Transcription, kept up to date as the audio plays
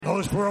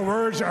Those 4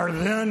 words are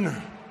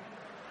then,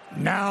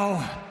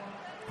 now,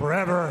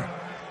 forever,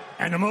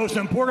 and the most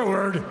important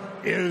word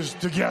is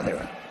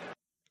together.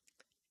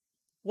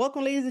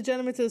 Welcome, ladies and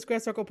gentlemen, to the Square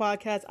Circle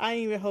Podcast. I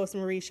am your host,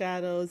 Marie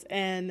Shadows,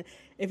 and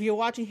if you're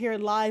watching here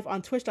live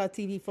on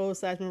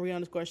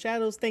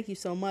twitch.tv/Marie_Shadows, thank you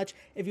so much.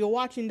 If you're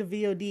watching the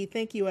VOD,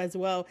 thank you as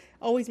well.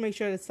 Always make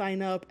sure to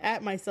sign up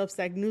at my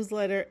Substack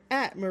newsletter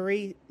at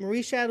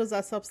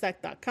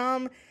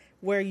marieshadows.substack.com,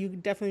 where you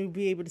definitely will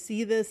be able to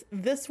see this.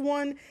 This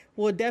one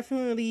will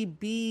definitely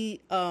be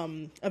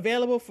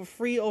available for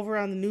free over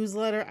on the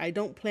newsletter. I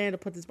don't plan to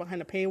put this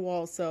behind a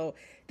paywall, so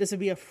this will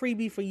be a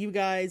freebie for you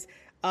guys.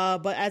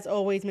 But as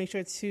always, make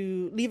sure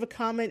to leave a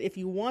comment if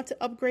you want to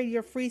upgrade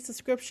your free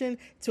subscription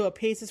to a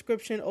paid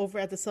subscription over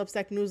at the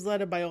Substack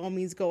newsletter. By all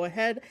means, go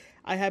ahead.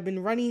 I have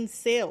been running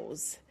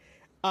sales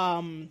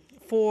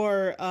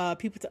for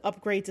people to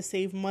upgrade to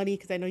save money,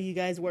 because I know you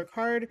guys work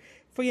hard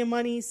for your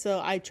money. So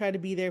I try to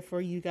be there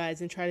for you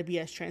guys and try to be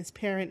as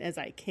transparent as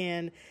I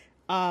can.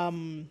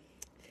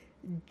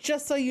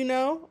 Just so you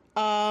know,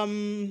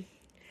 I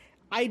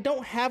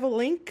don't have a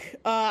link.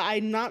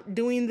 I'm not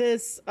doing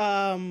this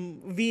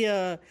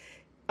via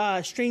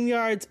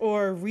StreamYards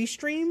or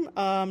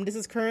Restream. This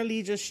is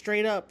currently just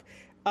straight up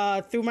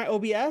through my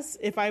OBS.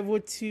 If I were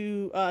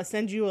to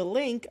send you a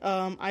link,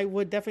 I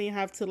would definitely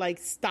have to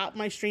stop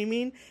my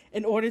streaming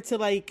in order to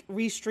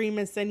restream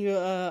and send you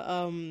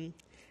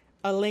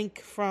a link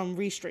from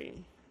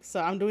Restream.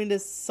 So I'm doing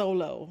this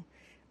solo.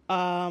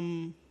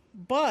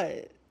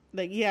 But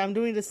I'm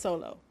doing this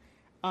solo.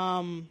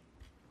 I'm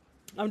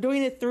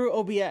doing it through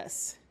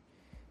OBS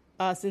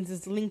since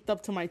it's linked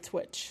up to my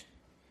Twitch.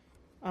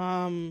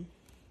 I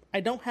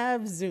don't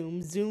have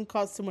Zoom. Zoom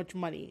costs too much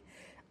money.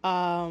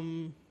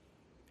 And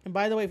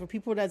by the way, for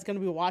people that's going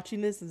to be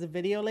watching this as a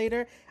video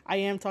later, I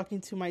am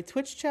talking to my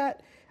Twitch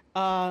chat.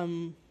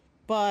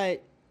 But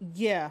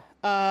yeah,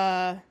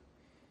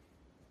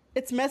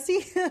 it's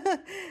messy.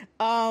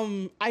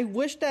 I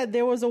wish that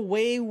there was a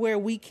way where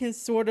we can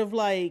sort of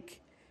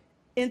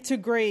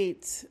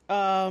integrate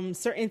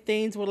certain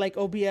things with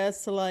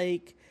OBS to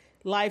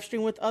live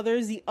stream with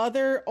others. The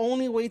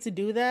only way to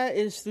do that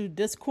is through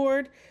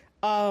Discord,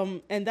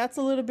 and that's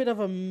a little bit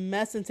of a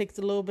mess and takes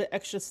a little bit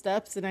extra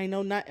steps, and I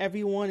know not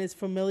everyone is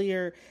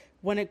familiar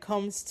when it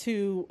comes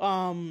to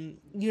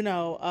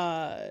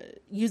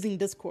using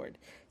Discord,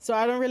 so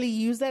I don't really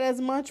use that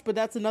as much, but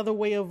that's another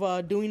way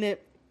of doing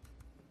it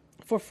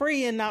for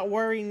free and not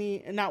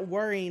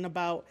worrying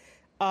about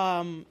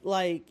time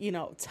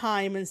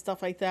and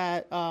stuff like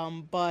that.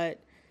 But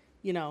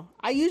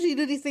I usually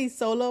do these things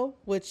solo,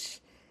 which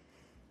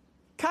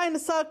kind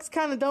of sucks,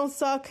 kind of don't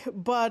suck.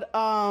 But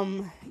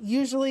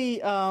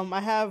usually I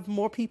have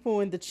more people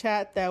in the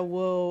chat that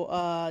will,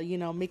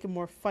 make it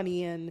more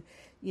funny and,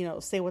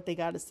 say what they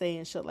got to say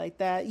and shit like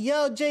that.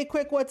 Yo, Jay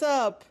Quick, what's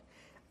up?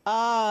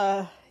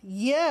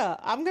 Yeah,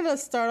 I'm going to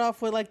start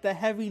off with the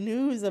heavy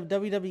news of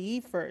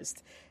WWE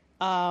first.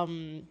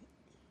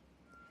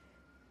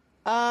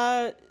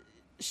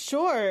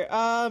 Sure.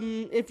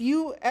 If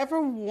you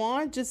ever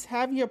want, just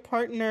have your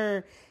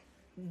partner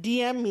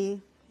DM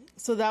me,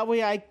 so that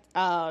way I,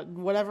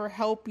 whatever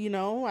help,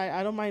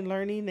 I don't mind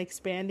learning,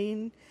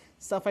 expanding,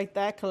 stuff like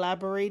that,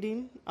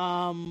 collaborating.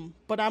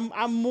 But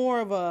I'm more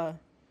of a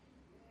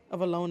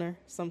loner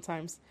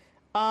sometimes.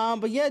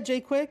 But yeah, Jay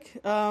Quick,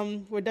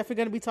 we're definitely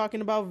going to be talking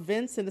about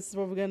Vince, and this is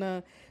what we're going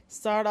to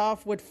start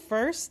off with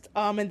first.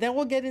 And then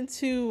we'll get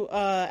into,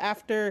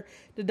 after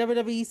the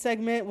WWE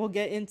segment, we'll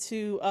get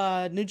into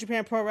New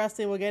Japan Pro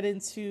Wrestling. We'll get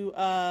into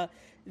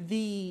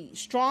the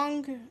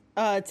strong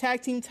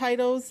tag team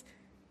titles.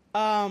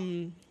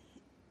 The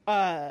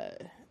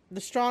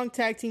strong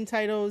tag team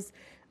titles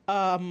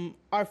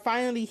are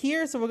finally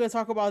here, so we're going to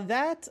talk about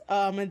that.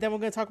 And then we're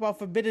going to talk about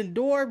Forbidden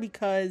Door,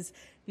 because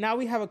now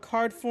we have a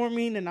card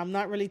forming, and I'm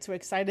not really too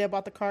excited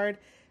about the card.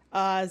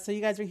 So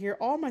you guys will hear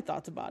all my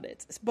thoughts about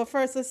it. But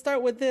first, let's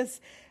start with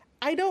this.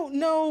 I don't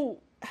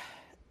know.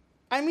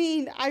 I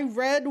mean, I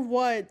read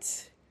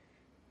what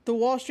the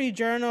Wall Street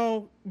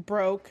Journal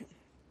broke,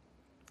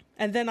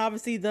 and then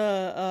obviously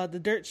the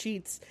dirt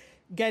sheets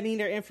getting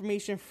their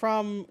information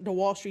from the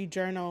Wall Street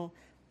Journal.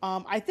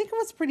 I think it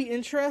was pretty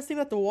interesting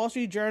that the Wall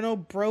Street Journal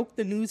broke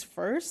the news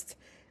first,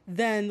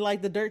 than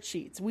the dirt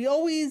sheets. We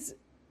always,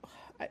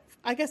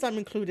 I guess I'm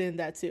included in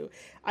that too.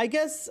 I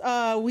guess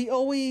we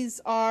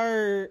always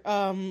are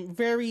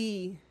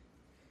very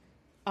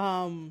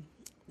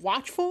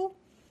watchful.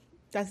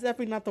 That's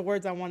definitely not the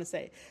words I want to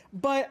say.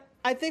 But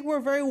I think we're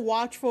very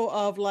watchful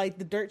of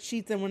the dirt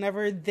sheets, and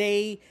whenever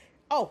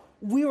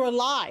we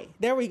rely.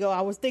 There we go.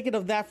 I was thinking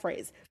of that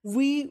phrase.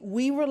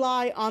 We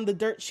rely on the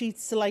dirt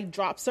sheets to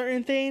drop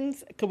certain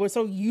things, because we're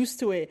so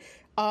used to it.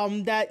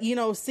 That,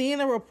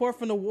 seeing a report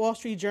from the Wall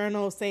Street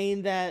Journal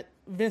saying that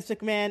Vince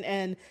McMahon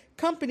and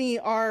company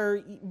are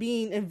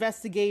being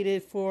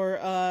investigated for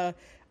a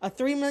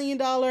 $3 million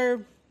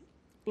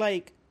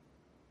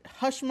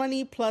hush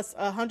money plus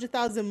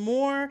 $100,000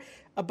 more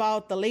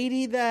about the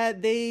lady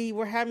that they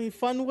were having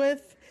fun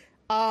with.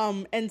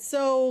 And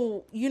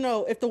so,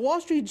 if the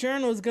Wall Street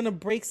Journal is going to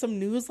break some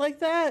news like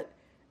that,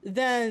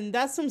 then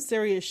that's some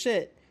serious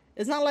shit.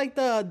 It's not like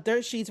the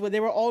dirt sheets where they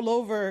were all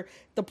over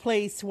the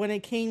place when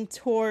it came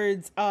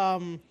towards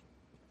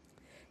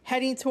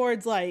heading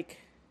towards like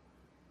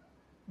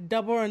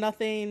Double or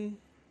Nothing,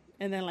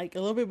 and then like a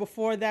little bit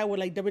before that with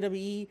like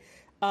WWE,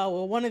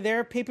 well, one of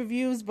their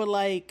pay-per-views. But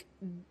like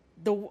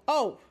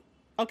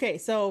okay,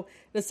 so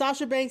the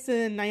Sasha Banks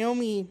and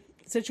Naomi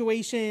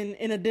situation,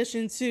 in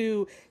addition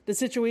to the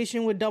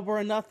situation with Double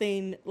or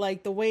Nothing,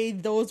 like the way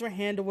those were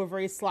handled were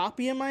very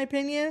sloppy in my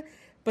opinion.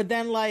 But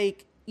then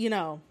like, you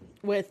know,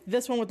 with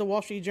this one with the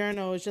Wall Street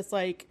Journal, it's just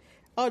like,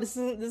 oh, this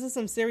is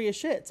some serious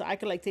shit, so I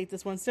could like take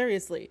this one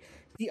seriously.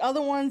 The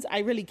other ones I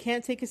really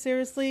can't take it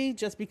seriously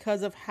just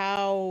because of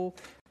how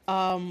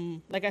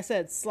like I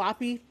said,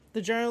 sloppy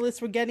the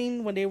journalists were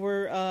getting when they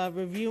were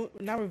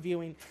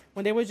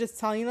when they were just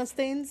telling us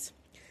things.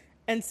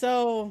 And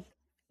so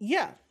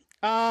yeah.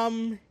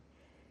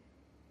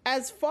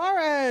 As far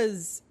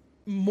as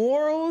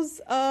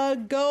morals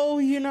go,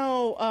 you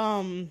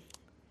know,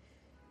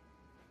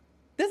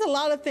 there's a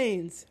lot of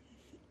things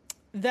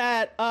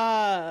that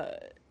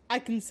I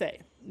can say.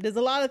 There's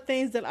a lot of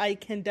things that I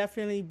can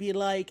definitely be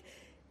like,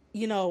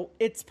 you know,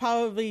 it's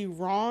probably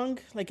wrong,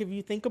 like if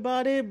you think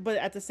about it, but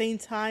at the same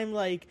time,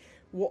 like,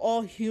 we're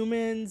all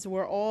humans,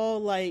 we're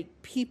all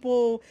like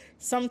people.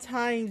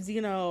 Sometimes,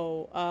 you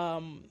know,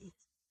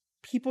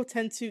 people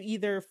tend to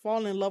either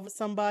fall in love with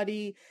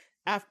somebody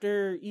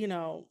after, you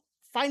know,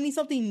 finding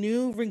something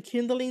new,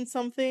 rekindling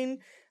something.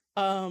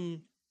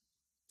 Um,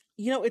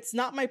 you know, it's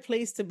not my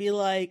place to be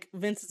like,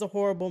 Vince is a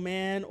horrible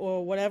man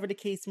or whatever the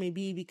case may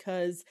be,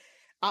 because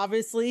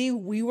obviously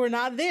we were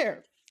not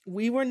there.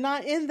 We were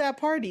not in that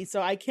party.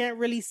 So I can't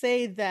really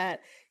say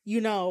that, you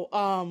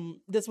know,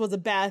 this was a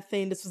bad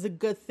thing, this was a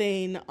good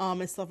thing,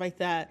 and stuff like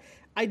that.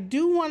 I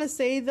do want to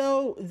say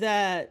though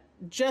that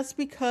just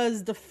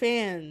because the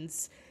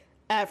fans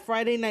at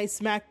Friday Night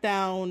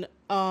SmackDown,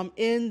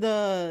 in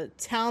the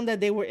town that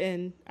they were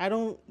in, I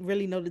don't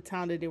really know the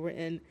town that they were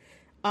in,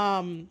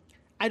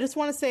 I just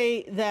want to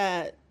say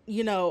that,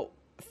 you know,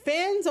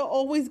 fans are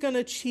always going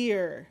to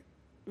cheer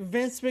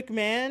Vince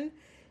McMahon,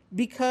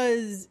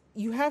 because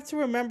you have to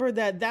remember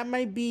that that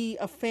might be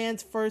a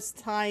fan's first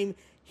time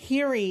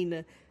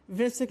hearing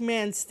Vince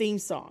McMahon's theme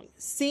song,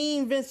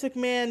 seeing Vince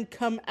McMahon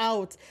come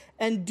out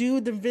and do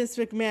the Vince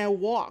McMahon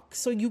walk.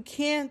 So you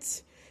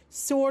can't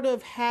sort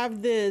of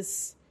have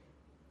this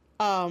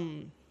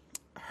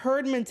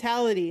herd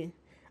mentality.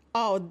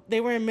 Oh,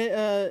 they were in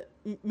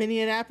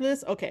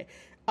Minneapolis? Okay.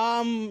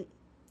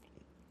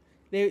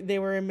 They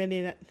were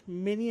in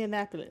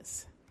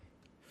Minneapolis.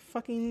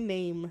 Fucking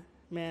name,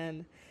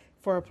 man,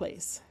 for a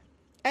place.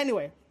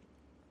 Anyway,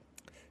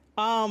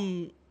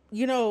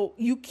 you know,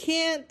 you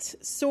can't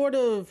sort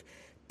of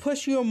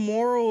push your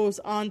morals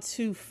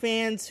onto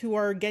fans who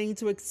are getting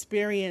to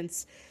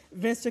experience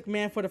Vince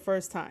McMahon for the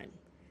first time.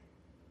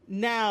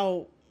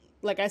 Now,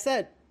 like I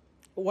said,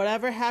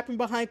 whatever happened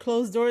behind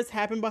closed doors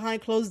happened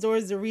behind closed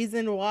doors. The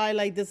reason why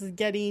like this is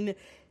getting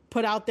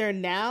put out there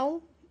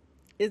now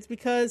is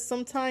because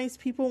sometimes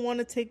people want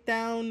to take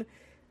down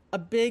a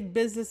big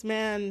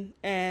businessman,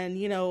 and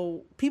you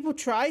know, people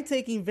tried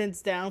taking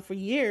Vince down for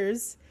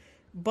years,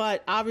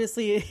 but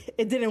obviously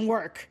it didn't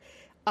work.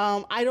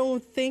 I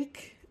don't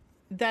think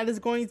that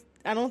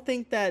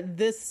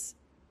this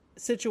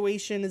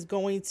situation is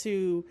going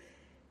to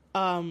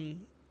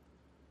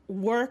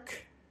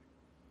work.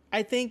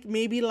 I think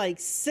maybe like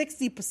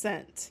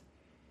 60%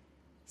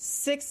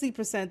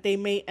 they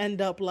may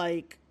end up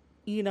like,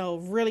 you know,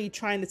 really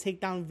trying to take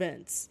down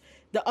Vince.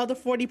 The other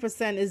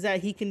 40% is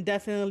that he can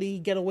definitely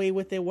get away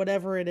with it,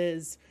 whatever it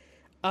is.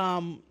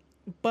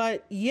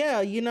 But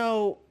yeah, you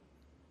know,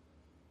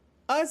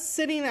 us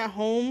sitting at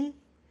home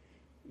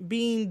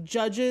being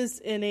judges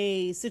in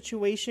a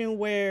situation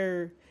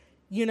where,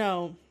 you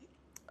know,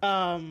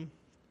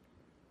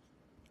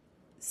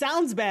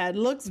 sounds bad,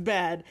 looks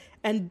bad,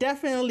 and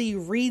definitely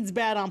reads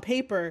bad on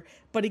paper.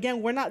 But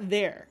again, we're not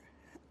there.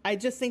 I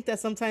just think that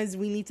sometimes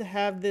we need to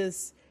have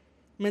this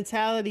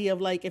mentality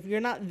of like, if you're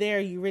not there,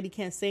 you really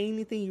can't say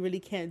anything, you really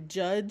can't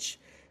judge.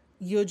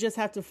 You'll just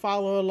have to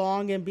follow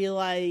along and be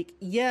like,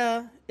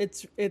 yeah,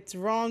 it's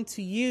wrong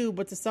to you,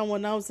 but to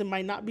someone else it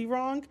might not be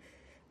wrong.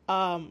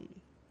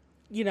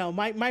 You know,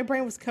 my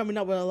brain was coming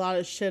up with a lot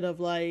of shit of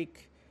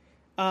like,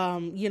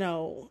 you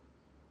know,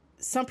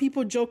 some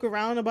people joke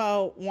around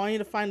about wanting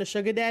to find a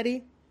sugar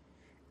daddy,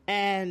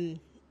 and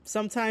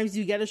sometimes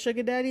you get a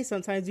sugar daddy,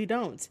 sometimes you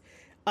don't.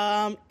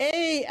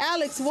 Hey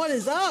Alex, what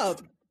is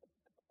up?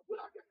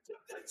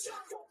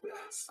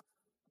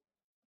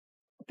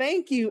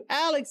 Thank you,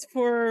 Alex,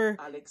 for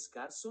Alex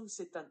Carson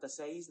 76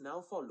 is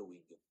now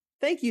following.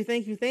 thank you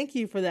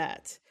for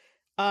that.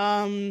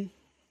 Um,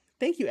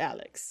 Thank you,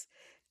 Alex.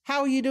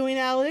 How are you doing,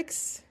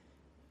 Alex?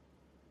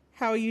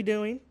 How are you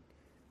doing?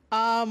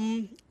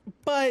 Um,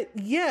 but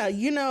yeah,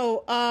 you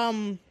know,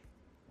 ah,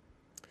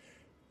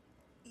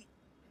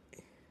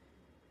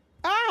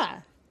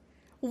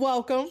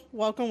 welcome.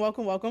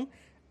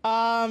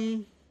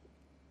 Um,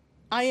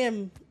 I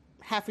am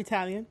half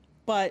Italian,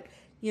 but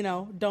you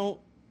know, don't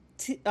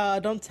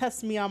don't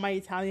test me on my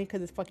Italian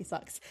because it fucking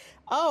sucks.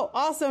 Oh,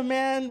 awesome,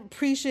 man.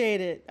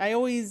 Appreciate it. I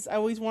always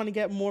want to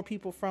get more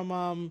people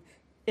from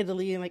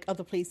Italy and like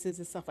other places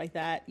and stuff like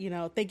that. You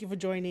know, thank you for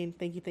joining.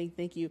 Thank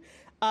you.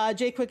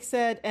 Jay Quick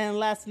said, and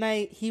last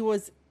night he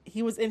was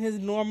in his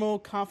normal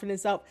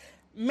confidence up.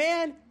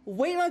 Man,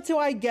 wait until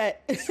I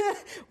get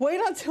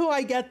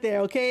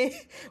there,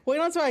 okay? Wait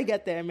until I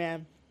get there,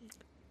 man.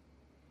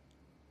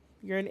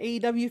 You're an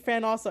AEW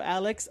fan also,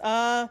 Alex.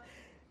 Well,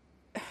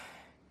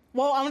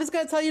 I'm just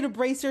going to tell you to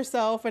brace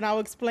yourself, and I'll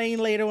explain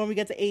later when we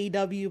get to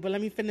AEW, but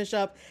let me finish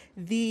up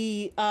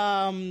the,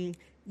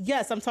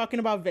 yes, I'm talking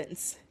about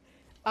Vince.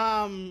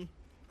 I'm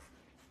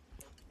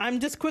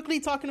just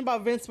quickly talking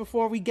about Vince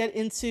before we get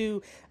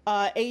into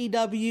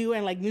AEW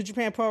and like New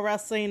Japan Pro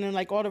Wrestling and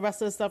like all the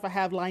rest of the stuff I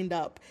have lined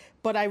up.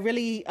 But I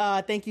really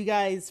thank you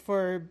guys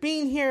for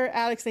being here.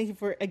 Alex, thank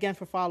you again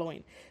for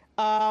following.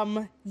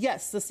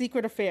 Yes, The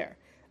Secret Affair.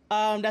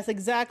 That's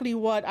exactly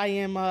what I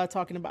am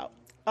talking about.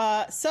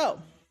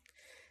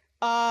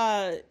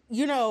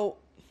 You know,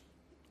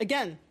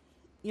 again,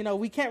 you know,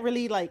 we can't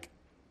really like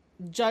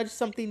judge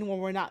something when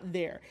we're not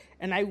there.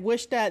 And I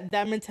wish that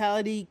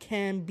mentality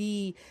can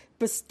be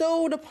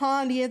bestowed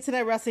upon the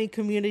internet wrestling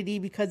community,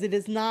 because it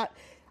is not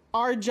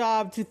our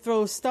job to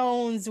throw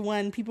stones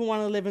when people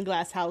want to live in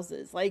glass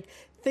houses. Like,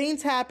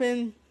 things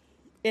happen.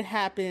 It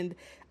happened.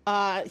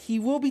 He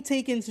will be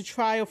taken to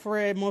trial for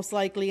it most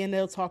likely, and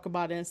they'll talk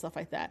about it and stuff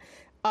like that.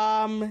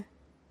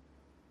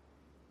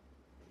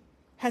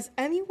 Has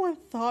anyone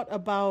thought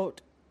about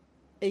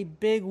a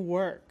big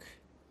work?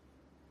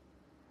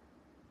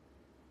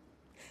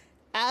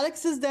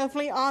 Alex is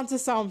definitely onto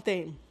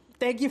something.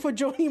 Thank you for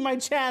joining my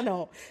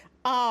channel.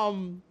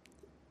 You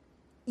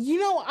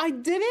know, I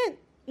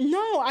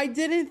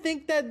didn't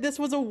think that this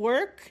was a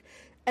work.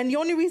 And the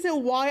only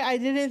reason why I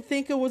didn't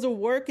think it was a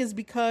work is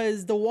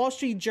because the Wall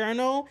Street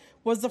Journal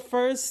was the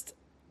first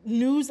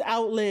news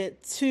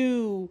outlet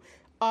to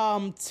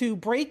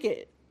break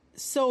it.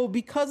 So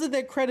because of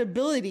their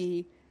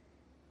credibility,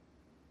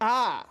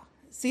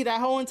 see that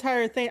whole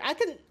entire thing. I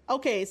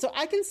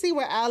can see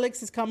where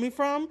Alex is coming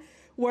from,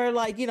 where,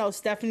 like, you know,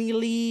 Stephanie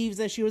leaves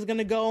and she was going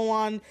to go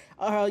on,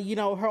 you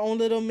know, her own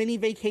little mini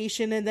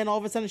vacation. And then all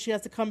of a sudden she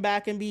has to come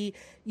back and be,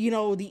 you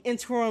know, the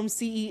interim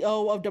CEO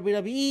of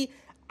WWE.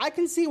 I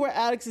can see where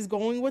Alex is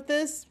going with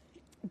this,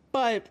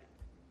 but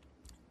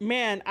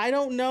man, I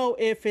don't know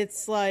if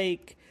it's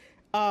like,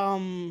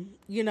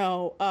 you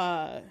know,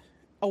 a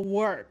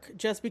work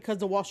just because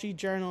the Wall Street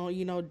Journal,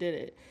 you know, did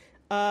it.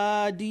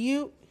 My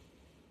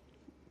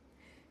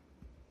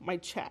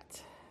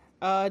chat.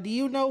 Do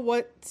you know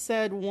what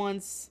said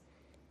once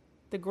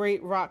the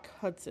great Rock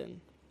Hudson?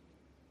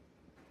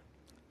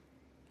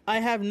 I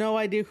have no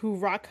idea who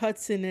Rock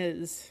Hudson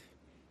is.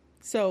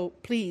 So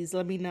please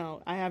let me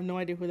know. I have no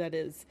idea who that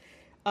is.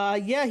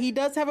 Yeah, he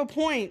does have a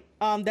point,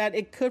 that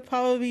it could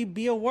probably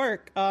be a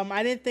work.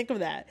 I didn't think of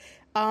that.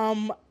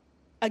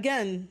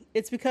 Again,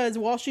 it's because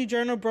Wall Street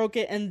Journal broke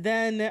it. And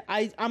then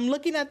I'm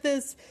looking at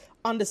this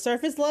on the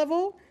surface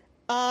level,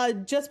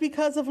 just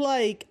because of,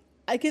 like,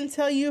 I can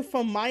tell you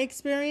from my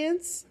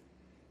experience,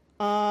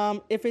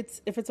 if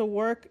it's a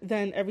work,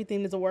 then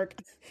everything is a work.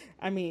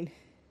 I mean,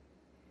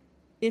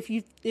 if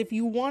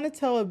you want to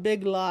tell a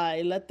big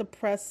lie, let the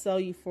press sell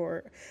you for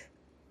it.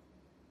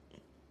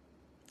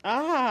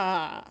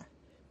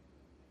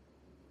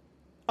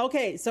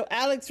 Okay, so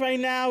Alex right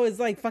now is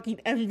like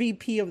fucking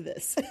MVP of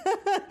this.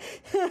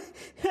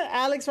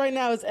 Alex right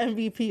now is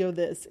MVP of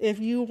this. If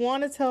you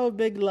want to tell a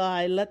big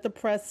lie, let the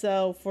press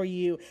sell for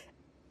you.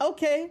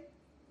 Okay.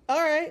 All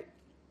right.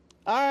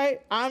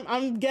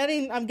 I'm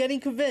getting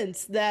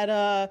convinced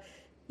that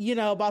you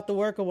know, about the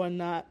work or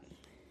whatnot.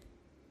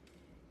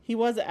 He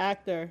was an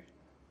actor.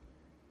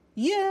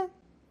 Yeah.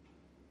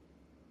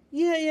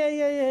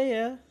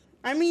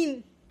 I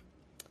mean,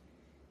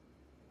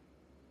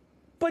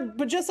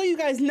 but just so you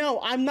guys know,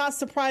 I'm not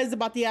surprised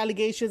about the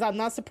allegations. I'm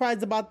not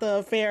surprised about the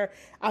affair.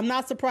 I'm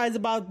not surprised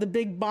about the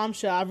big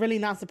bombshell. I'm really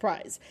not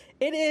surprised.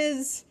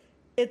 It's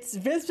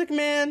Vince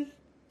McMahon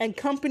and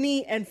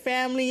company and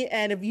family.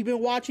 And if you've been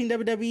watching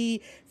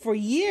WWE for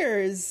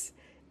years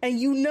and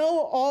you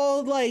know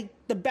all, like,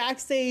 the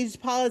backstage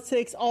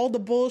politics, all the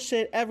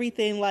bullshit,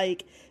 everything,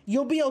 like,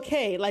 you'll be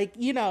okay. Like,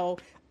 you know,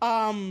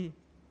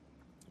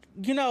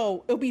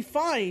 it'll be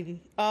fine.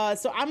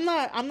 So I'm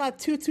not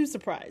too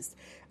surprised.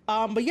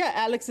 But yeah,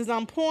 Alex is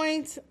on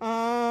point.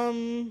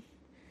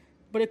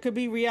 But it could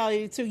be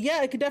reality too.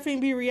 Yeah, it could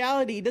definitely be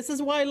reality. This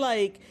is why,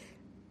 like,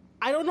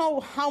 I don't know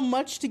how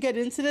much to get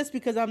into this,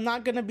 because I'm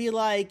not going to be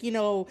like, you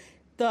know,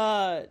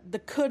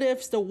 the could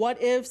ifs, the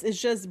what ifs. It's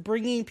just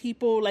bringing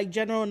people, like,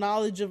 general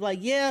knowledge of, like,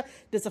 yeah,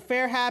 this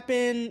affair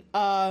happened.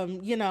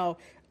 You know,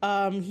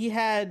 he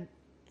had,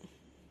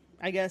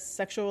 I guess,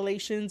 sexual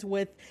relations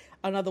with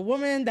another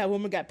woman. That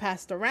woman got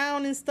passed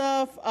around and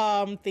stuff.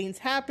 Things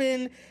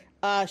happen.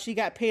 She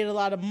got paid a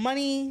lot of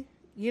money,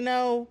 you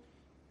know.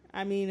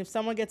 I mean, if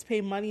someone gets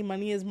paid money,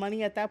 money is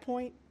money at that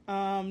point.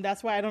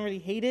 That's why I don't really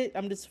hate it.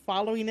 I'm just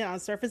following it on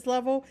surface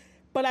level.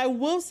 But I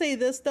will say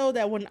this, though,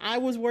 that when I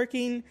was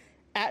working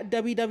at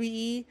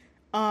WWE.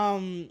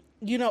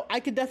 You know, I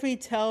could definitely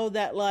tell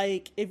that,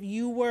 like, if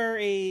you were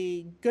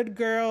a good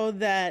girl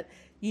that,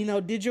 you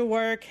know, did your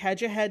work, had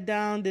your head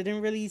down,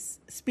 didn't really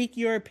speak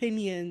your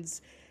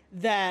opinions,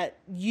 that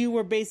you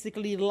were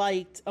basically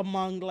liked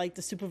among like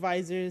the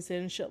supervisors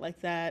and shit like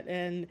that.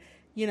 And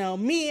you know,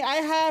 me, I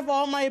have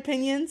all my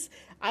opinions.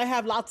 I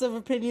have lots of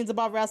opinions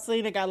about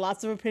wrestling. I got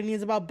lots of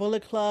opinions about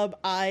Bullet Club.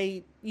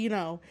 I, you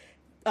know,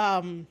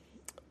 um,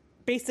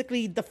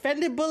 basically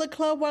defended Bullet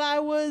Club when I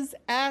was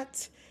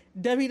at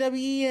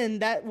WWE,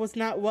 and that was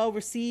not well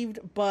received.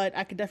 But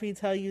I could definitely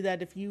tell you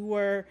that if you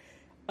were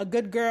a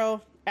good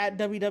girl at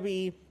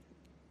WWE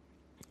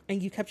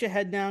and you kept your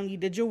head down, you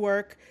did your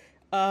work,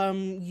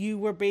 you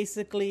were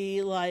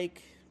basically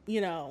like,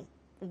 you know,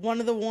 one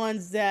of the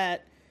ones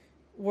that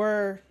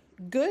were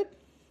good,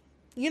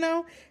 you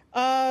know,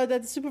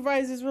 that the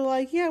supervisors were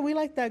like, yeah, we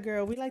like that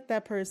girl, we like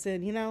that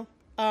person, you know.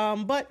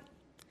 But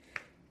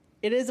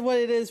it is what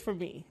it is for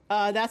me.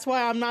 That's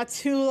why I'm not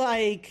too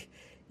like,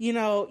 you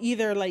know,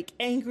 either like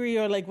angry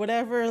or like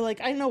whatever. Like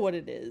I know what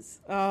it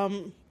is.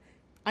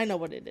 I know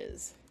what it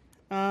is.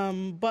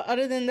 But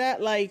other than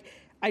that, like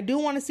I do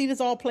want to see this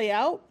all play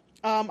out.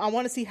 I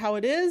want to see how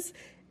it is.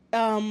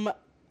 And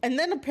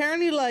then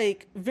apparently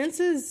like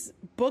Vince's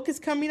book is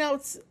coming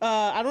out.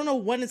 I don't know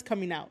when it's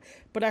coming out,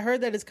 but I heard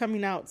that it's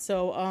coming out.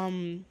 So,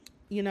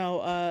 you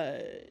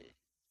know,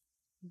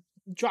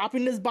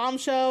 dropping this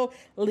bombshell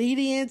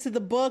leading into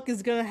the book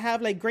is going to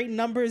have like great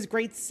numbers,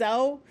 great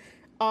sell.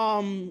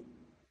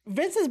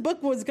 Vince's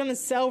book was going to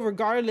sell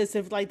regardless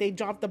if like they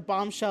dropped the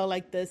bombshell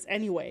like this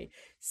anyway.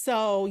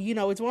 So, you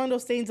know, it's one of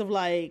those things of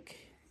like,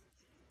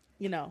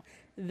 you know,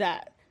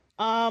 that,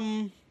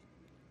 found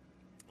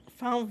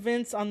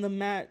Vince on the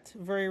mat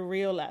very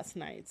real last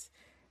night.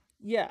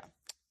 Yeah.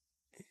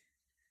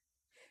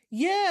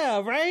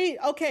 Yeah, right?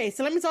 Okay,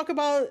 so let me talk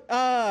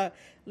about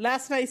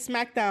last night's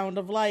SmackDown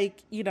of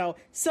like, you know,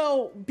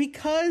 so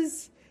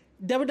because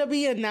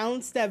WWE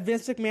announced that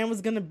Vince McMahon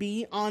was gonna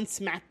be on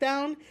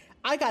SmackDown,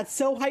 I got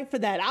so hyped for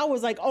that. I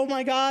was like, oh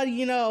my god,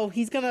 you know,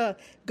 he's gonna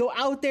go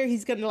out there,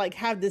 he's gonna like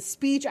have this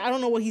speech. I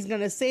don't know what he's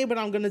gonna say, but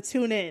I'm gonna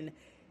tune in.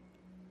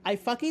 I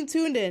fucking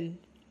tuned in.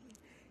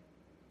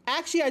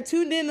 Actually, I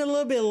tuned in a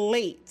little bit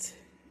late,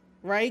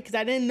 right? Because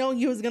I didn't know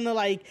he was gonna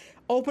like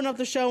open up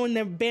the show and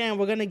then bam,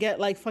 we're gonna get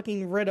like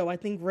fucking Riddle. I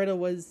think Riddle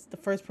was the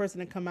first person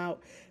to come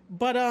out.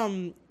 But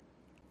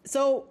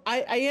so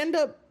I end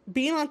up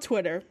being on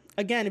Twitter.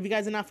 Again, if you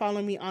guys are not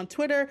following me on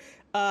Twitter,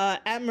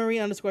 at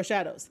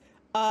Marie_Shadows.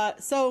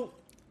 So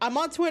I'm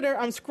on Twitter,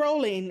 I'm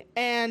scrolling,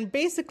 and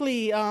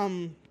basically,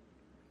 you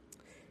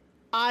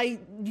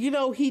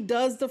know, he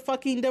does the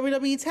fucking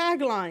WWE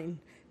tagline.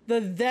 The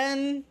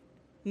then,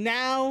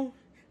 now,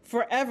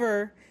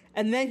 forever.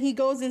 And then he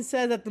goes and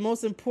says that the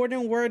most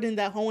important word in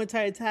that whole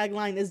entire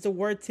tagline is the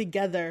word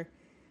together.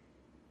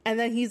 And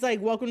then he's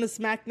like, welcome to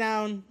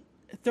SmackDown,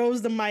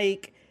 throws the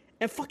mic,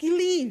 and fucking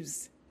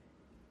leaves.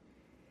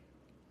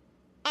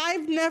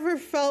 I've never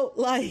felt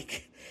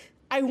like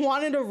I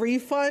wanted a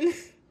refund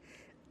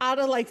out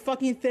of like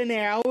fucking thin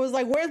air. I was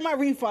like, where's my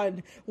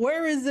refund?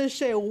 Where is this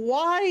shit?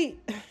 Why?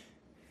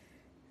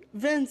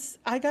 Vince,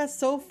 I got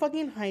so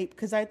fucking hyped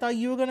because I thought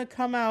you were going to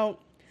come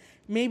out,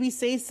 maybe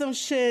say some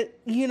shit,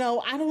 you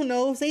know, I don't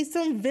know, say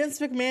some Vince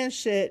McMahon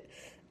shit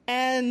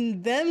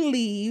and then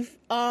leave.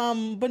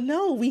 But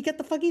no, we get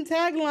the fucking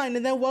tagline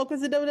and then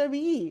welcome to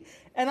WWE.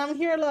 And I'm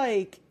here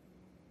like,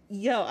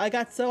 yo, I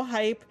got so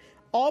hyped.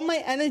 All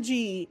my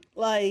energy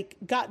like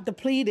got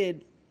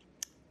depleted.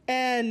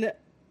 And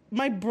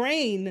my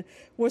brain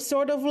was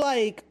sort of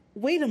like,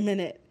 wait a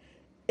minute.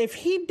 If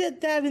he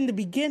did that in the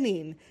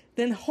beginning,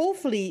 then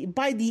hopefully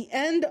by the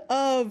end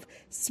of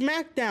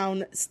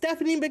SmackDown,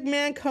 Stephanie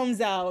McMahon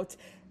comes out,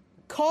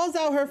 calls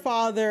out her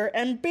father,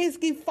 and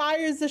basically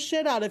fires the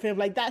shit out of him.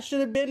 Like, that should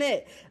have been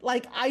it.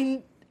 Like,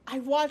 I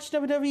watched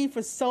WWE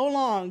for so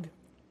long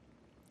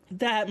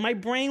that my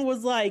brain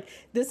was like,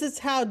 this is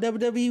how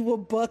WWE will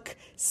book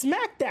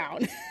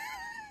SmackDown.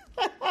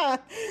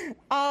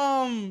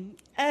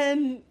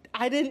 And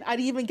I didn't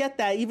even get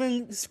that.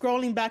 Even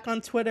scrolling back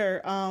on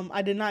Twitter,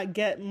 I did not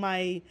get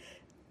my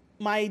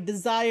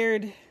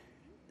desired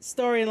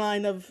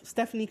storyline of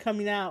Stephanie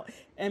coming out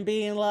and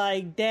being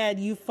like, Dad,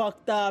 you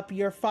fucked up,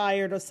 you're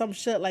fired, or some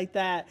shit like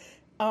that.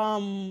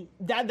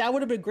 That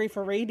would have been great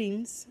for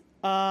ratings.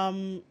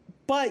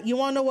 But you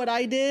want to know what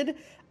I did?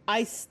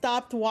 I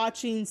stopped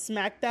watching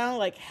SmackDown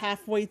like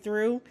halfway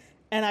through,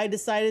 and I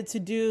decided to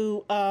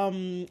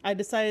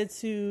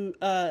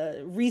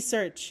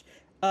research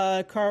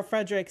Carl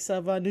Fredericks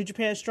of New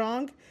Japan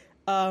Strong,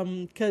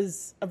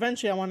 because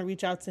eventually I want to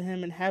reach out to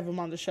him and have him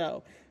on the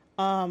show.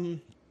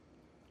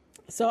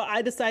 So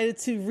I decided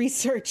to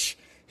research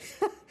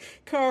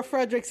Carl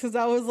Fredericks because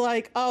I was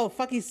like, oh,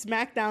 fucking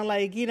SmackDown.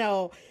 Like, you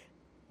know,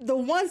 the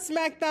one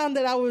SmackDown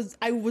that I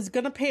was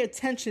going to pay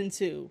attention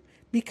to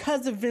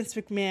because of Vince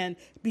McMahon,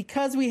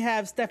 because we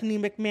have Stephanie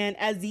McMahon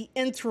as the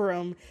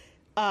interim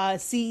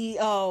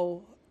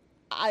CEO.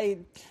 I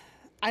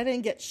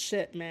didn't get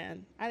shit,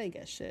 man. I didn't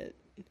get shit.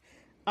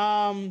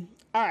 All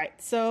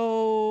right.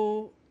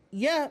 So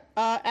yeah,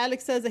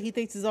 Alex says that he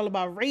thinks it's all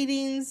about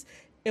ratings.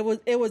 It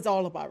was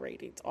all about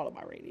ratings,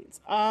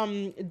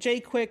 Jay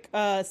Quick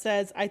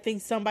says, I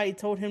think somebody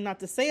told him not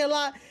to say a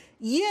lot.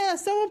 Yeah,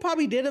 someone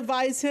probably did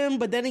advise him,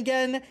 but then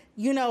again,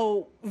 you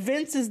know,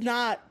 Vince is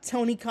not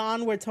Tony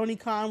Khan, where Tony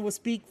Khan will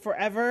speak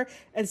forever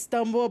and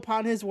stumble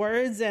upon his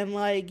words and,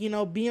 like, you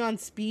know, be on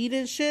speed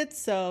and shit.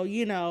 So,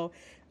 you know,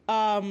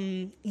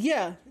 Carl's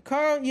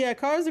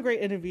a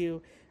great interview.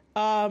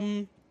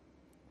 Alex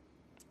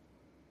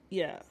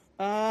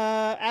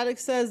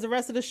says the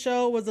rest of the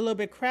show was a little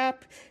bit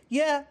crap.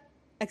 Yeah,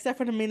 except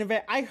for the main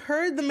event. I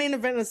heard the main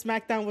event of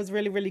SmackDown was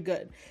really, really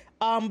good.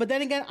 But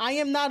then again, I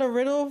am not a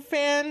Riddle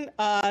fan,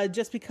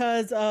 just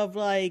because of,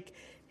 like,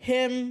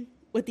 him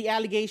with the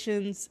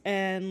allegations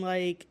and,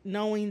 like,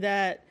 knowing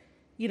that,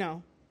 you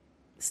know,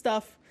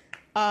 stuff.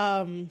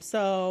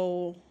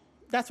 So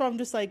that's why I'm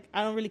just like,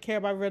 I don't really care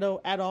about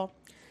Riddle at all.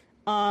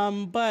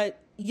 But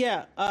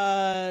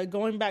yeah,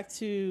 going back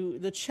to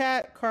the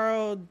chat,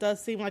 Carl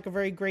does seem like a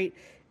very great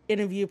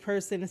interview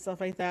person and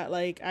stuff like that.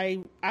 Like,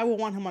 I will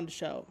want him on the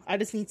show. I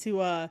just need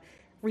to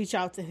reach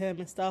out to him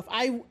and stuff.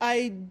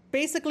 I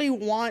basically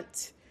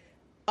want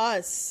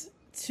us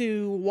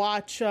to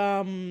watch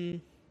I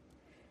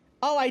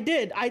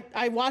did.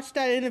 I watched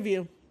that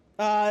interview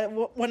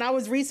when I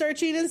was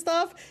researching and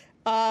stuff.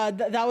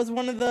 That was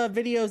one of the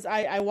videos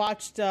I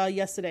watched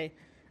yesterday,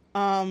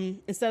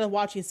 instead of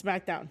watching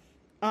SmackDown.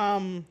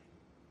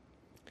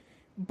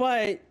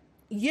 But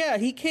yeah,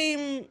 he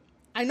came.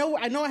 I know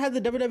I have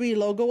the WWE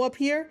logo up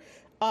here.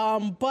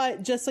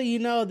 But just so you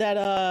know that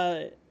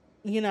I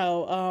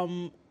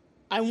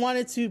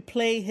wanted to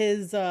play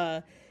his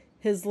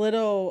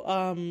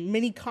little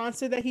mini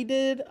concert that he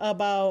did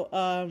about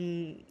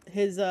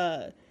his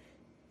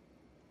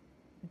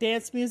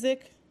dance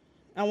music.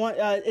 I want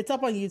it's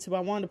up on YouTube.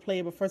 I wanted to play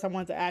it, but first I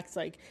wanted to ask,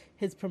 like,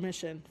 his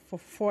permission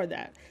for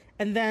that,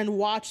 and then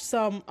watch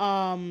some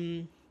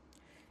and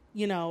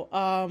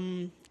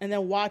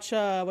then watch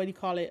what do you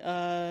call it,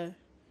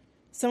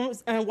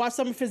 watch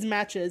some of his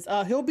matches.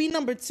 He'll be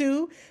number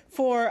 2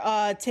 for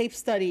tape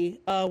study,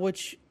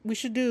 which we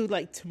should do,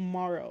 like,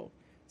 tomorrow,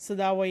 so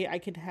that way I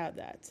can have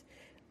that.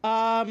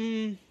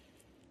 So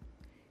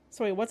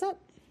wait, what's up?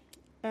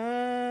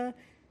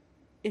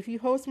 If you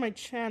host my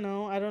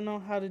channel, I don't know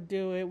how to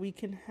do it. We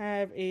can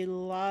have a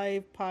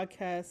live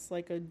podcast,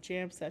 like a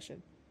jam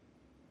session.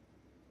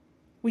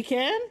 We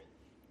can?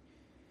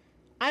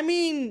 I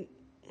mean,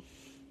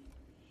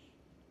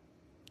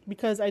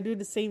 because I do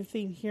the same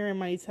thing here in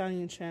my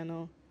Italian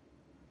channel.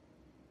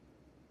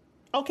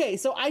 Okay,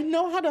 so I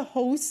know how to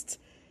host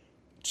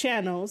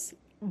channels,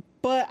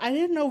 but I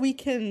didn't know we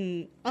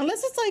can,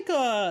 unless it's like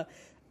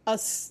a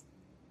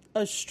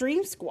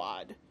stream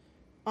squad.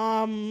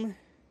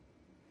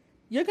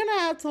 You're gonna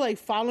have to, like,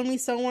 follow me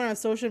somewhere on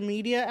social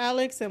media,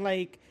 Alex, and,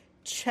 like,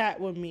 chat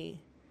with me.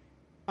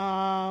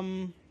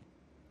 I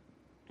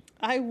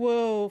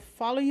will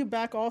follow you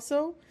back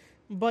also,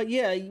 but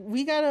yeah,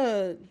 you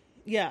gotta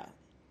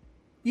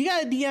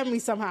DM me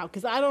somehow,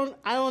 because I don't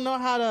know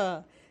how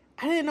to.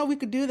 I didn't know we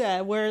could do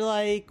that, where,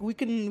 like, we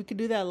could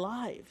do that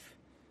live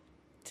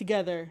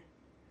together.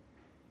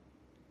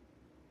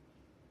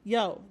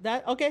 Yo,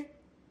 that'll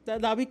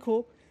be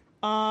cool.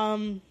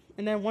 And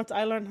then once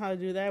I learn how to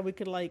do that, we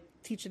could, like,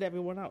 teach it to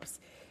everyone else.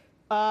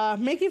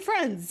 Making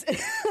friends.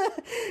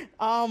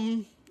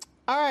 All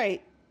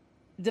right.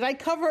 Did I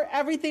cover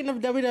everything of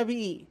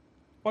WWE,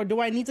 or do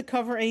I need to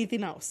cover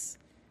anything else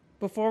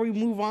before we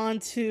move on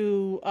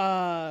to